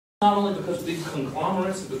Not only because big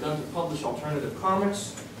conglomerates have begun to publish alternative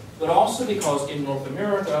comics, but also because in North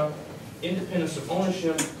America, independence of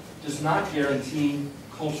ownership does not guarantee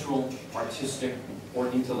cultural, artistic, or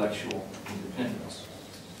intellectual independence.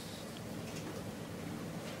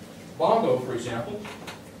 Bongo, for example,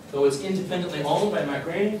 though it's independently owned by Matt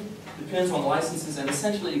Groening, depends on licenses and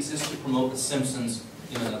essentially exists to promote The Simpsons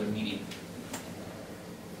in another medium.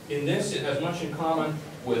 In this, it has much in common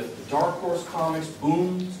with Dark Horse Comics,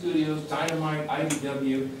 Boom Studios, Dynamite,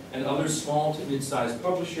 IDW, and other small to mid-sized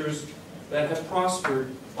publishers that have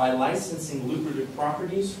prospered by licensing lucrative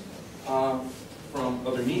properties from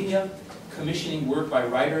other media, commissioning work by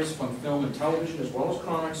writers from film and television as well as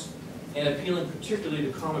comics, and appealing particularly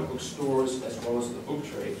to comic book stores as well as the book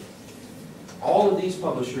trade. All of these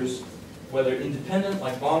publishers, whether independent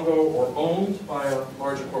like Bongo or owned by a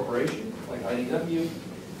larger corporation like IDW,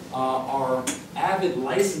 are avid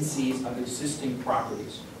licensees of existing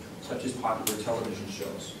properties, such as popular television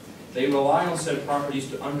shows. They rely on said properties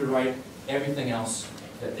to underwrite everything else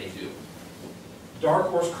that they do. Dark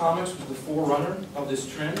Horse Comics was the forerunner of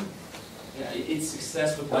this trend. Its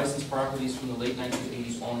success with licensed properties from the late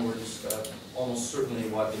 1980s onwards almost certainly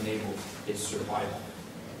what enabled its survival.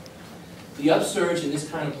 The upsurge in this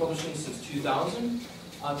kind of publishing since 2000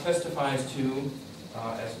 testifies to,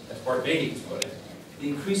 as Bart Beatty put it, the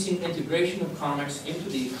increasing integration of comics into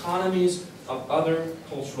the economies of other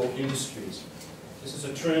cultural industries. This is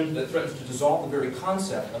a trend that threatens to dissolve the very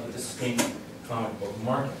concept of a distinct comic book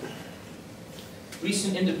market.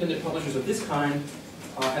 Recent independent publishers of this kind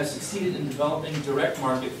have succeeded in developing direct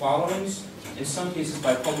market followings, in some cases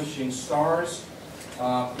by publishing stars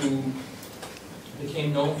who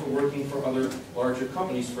became known for working for other larger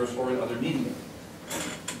companies first or in other media.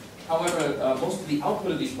 However, most of the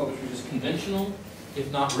output of these publishers is conventional, if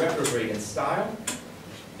not retrograde in style,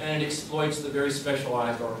 and it exploits the very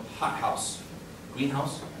specialized or hothouse,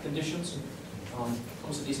 greenhouse conditions.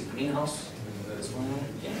 What's the decent greenhouse?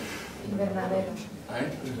 Yeah. Invernadero. All right.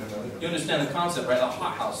 You understand the concept, right? A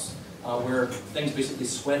hothouse, where things basically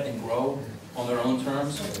sweat and grow on their own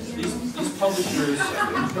terms. These publishers,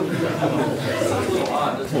 it's a little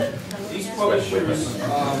odd, doesn't it? These publishers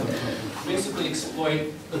basically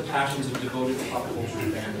exploit the passions of devoted pop culture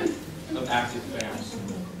fans, of active fans.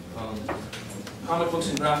 Comic books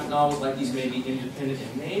and graphic novels like these may be independent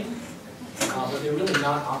in name, but they're really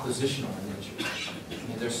not oppositional in nature. I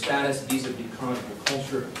mean, their status vis-a-vis comic book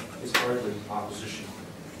culture is hardly oppositional.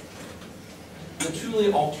 The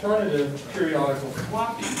truly alternative periodical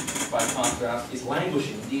floppy, by contrast, is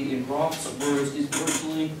languishing. Indeed, in Groff's words, is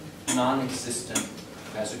virtually non-existent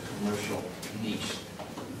as a commercial niche.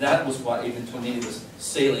 That was what Adrian Tonini was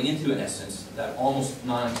sailing into, in essence, that almost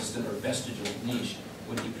non-existent or vestigial niche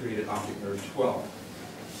when he created Optic Nerve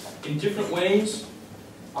 12. In different ways,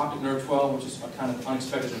 Optic Nerve 12, which is a kind of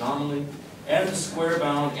unexpected anomaly, and the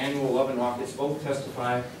square-bound annual Love and Rockets both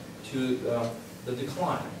testify to the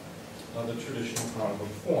decline of the traditional comic book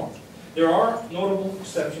form. There are notable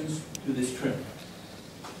exceptions to this trend,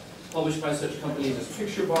 published by such companies as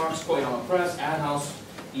Picture Box, Koyama Press, Ad House,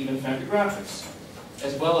 even Fantagraphics,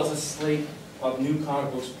 as well as a slate of new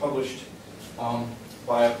comic books published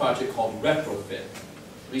by a project called Retrofit,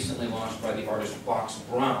 recently launched by the artist Box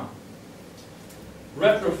Brown.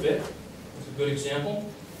 Retrofit is a good example.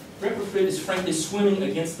 Retrofit is frankly swimming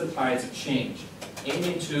against the tides of change,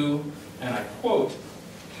 aiming to, and I quote,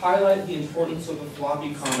 highlight the importance of the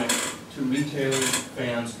floppy comic to retailers,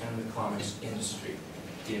 fans, and the comics industry,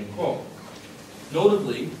 end quote.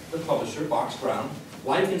 Notably, the publisher, Box Brown,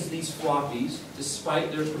 likens these floppies,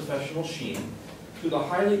 despite their professional sheen, to the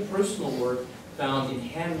highly personal work found in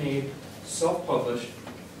handmade, self-published,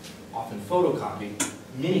 often photocopied,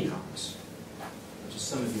 mini-comics, which as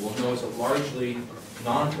some of you will know is a largely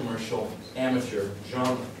non-commercial amateur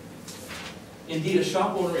genre. Indeed, a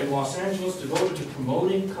shop owner in Los Angeles devoted to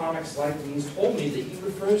promoting comics like these told me that he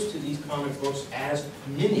refers to these comic books as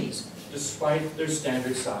minis, despite their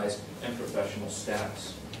standard size and professional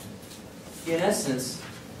status. In essence,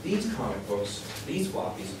 these comic books, these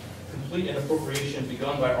floppies, complete an appropriation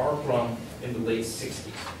begun by R. Crumb in the late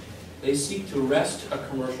 60s. They seek to wrest a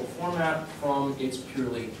commercial format from its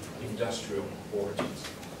purely industrial origins.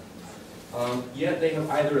 Yet they have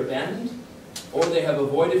either abandoned or they have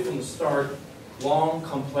avoided from the start long,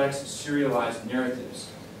 complex, serialized narratives,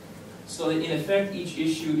 so that in effect each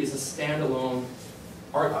issue is a standalone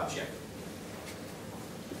art object.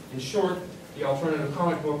 In short, the alternative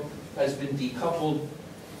comic book has been decoupled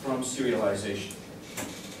from serialization.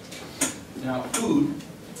 Now, food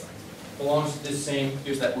belongs to this same,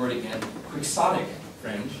 here's that word again, quixotic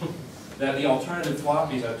fringe that the alternative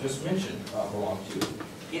floppies I've just mentioned belong to.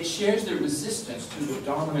 it shares their resistance to the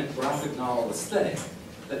dominant graphic novel aesthetic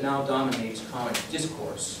that now dominates comic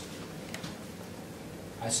discourse.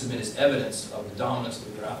 I submit as evidence of the dominance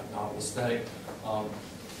of the graphic novel aesthetic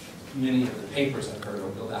many of the papers I've heard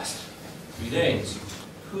over the last 3 days.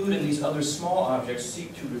 Hood and these other small objects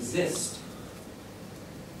seek to resist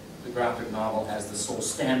the graphic novel as the sole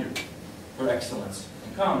standard for excellence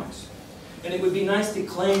in comics. And it would be nice to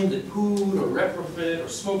claim that Hood or Retrofit or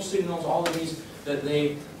Smoke Signals, all of these, that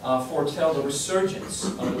they foretell the resurgence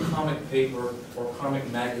of the comic paper or comic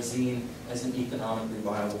magazine as an economically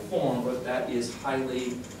viable form, but that is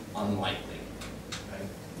highly unlikely. Right?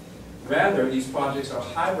 Rather, these projects are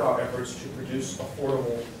highbrow efforts to produce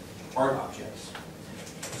affordable art objects.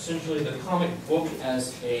 Essentially, the comic book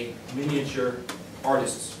as a miniature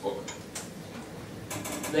artist's book.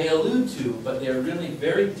 They allude to, but they are really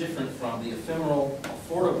very different from the ephemeral,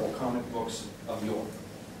 affordable comic books of yore.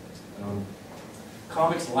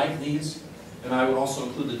 Comics like these, and I would also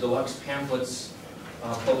include the deluxe pamphlets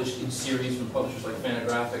published in series from publishers like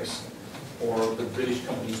Fantagraphics or the British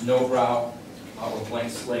companies Nobrow or Blank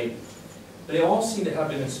Slate. They all seem to have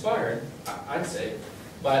been inspired, I'd say,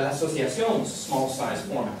 by l'Association's small-size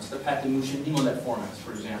formats, the Pat de Mouche and Nimolet formats,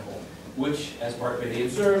 for example, which, as Bart Beatty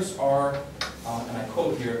observes, are, and I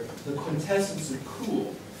quote here, the quintessence of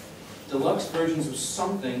cool, deluxe versions of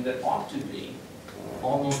something that ought to be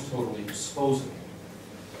almost totally disposable,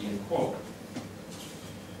 end quote.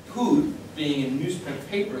 Hood, being in newsprint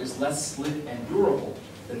paper, is less slick and durable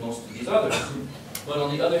than most of these others, but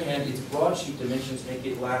on the other hand, its broadsheet dimensions make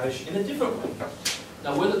it lavish in a different way.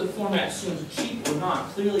 Now, whether the format seems cheap or not,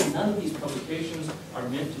 clearly none of these publications are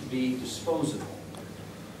meant to be disposable.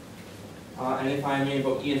 And if I may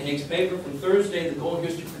invoke Ian Haig's paper from Thursday, the goal here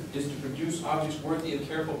is to produce objects worthy of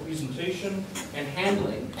careful presentation and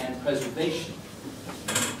handling and preservation.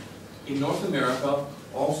 In North America,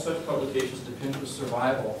 all such publications depend for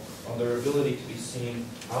survival on their ability to be seen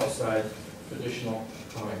outside traditional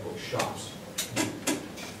comic book shops.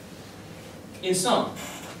 In sum,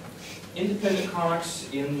 independent comics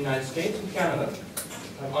in the United States and Canada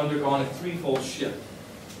have undergone a threefold shift.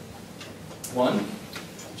 One,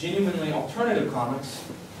 genuinely alternative comics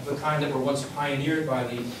of the kind that were once pioneered by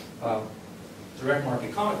the direct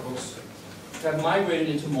market comic books have migrated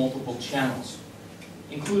into multiple channels,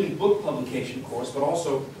 including book publication, of course, but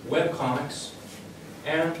also web comics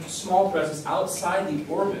and small presses outside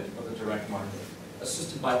the orbit of the direct market,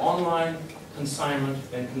 assisted by online, consignment,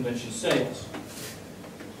 and convention sales.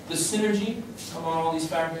 The synergy among all these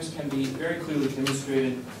factors can be very clearly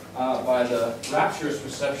demonstrated by the rapturous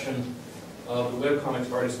reception of the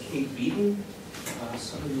webcomics artist Kate Beaton.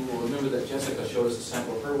 Some of you will remember that Jessica showed us a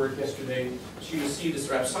sample of her work yesterday. She received this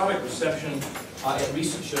rhapsodic reception at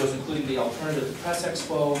recent shows, including the Alternative Press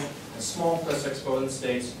Expo and Small Press Expo in the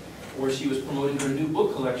States, where she was promoting her new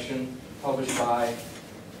book collection published by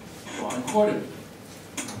Ron Cordovan.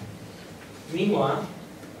 Meanwhile,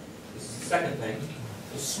 this is the second thing,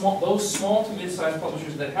 those small to mid-sized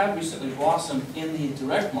publishers that have recently blossomed in the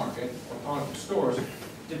direct market or comic book stores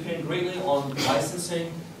depend greatly on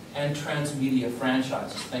licensing and transmedia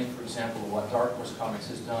franchises. Think, for example, of what Dark Horse Comics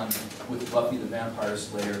has done with Buffy the Vampire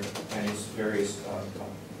Slayer and its various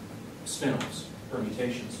spin-offs,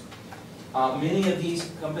 permutations. Many of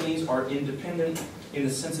these companies are independent in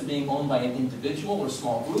the sense of being owned by an individual or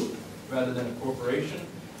small group rather than a corporation,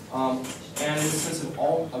 and in the sense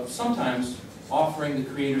of sometimes offering the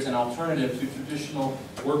creators an alternative to traditional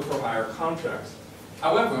work-for-hire contracts.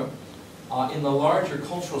 However, in the larger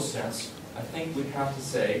cultural sense, I think we'd have to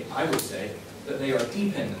say, I would say, that they are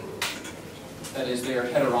dependent. That is, they are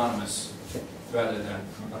heteronymous rather than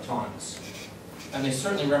autonomous. And they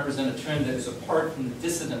certainly represent a trend that is apart from the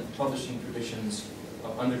dissident publishing traditions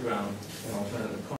of underground and alternative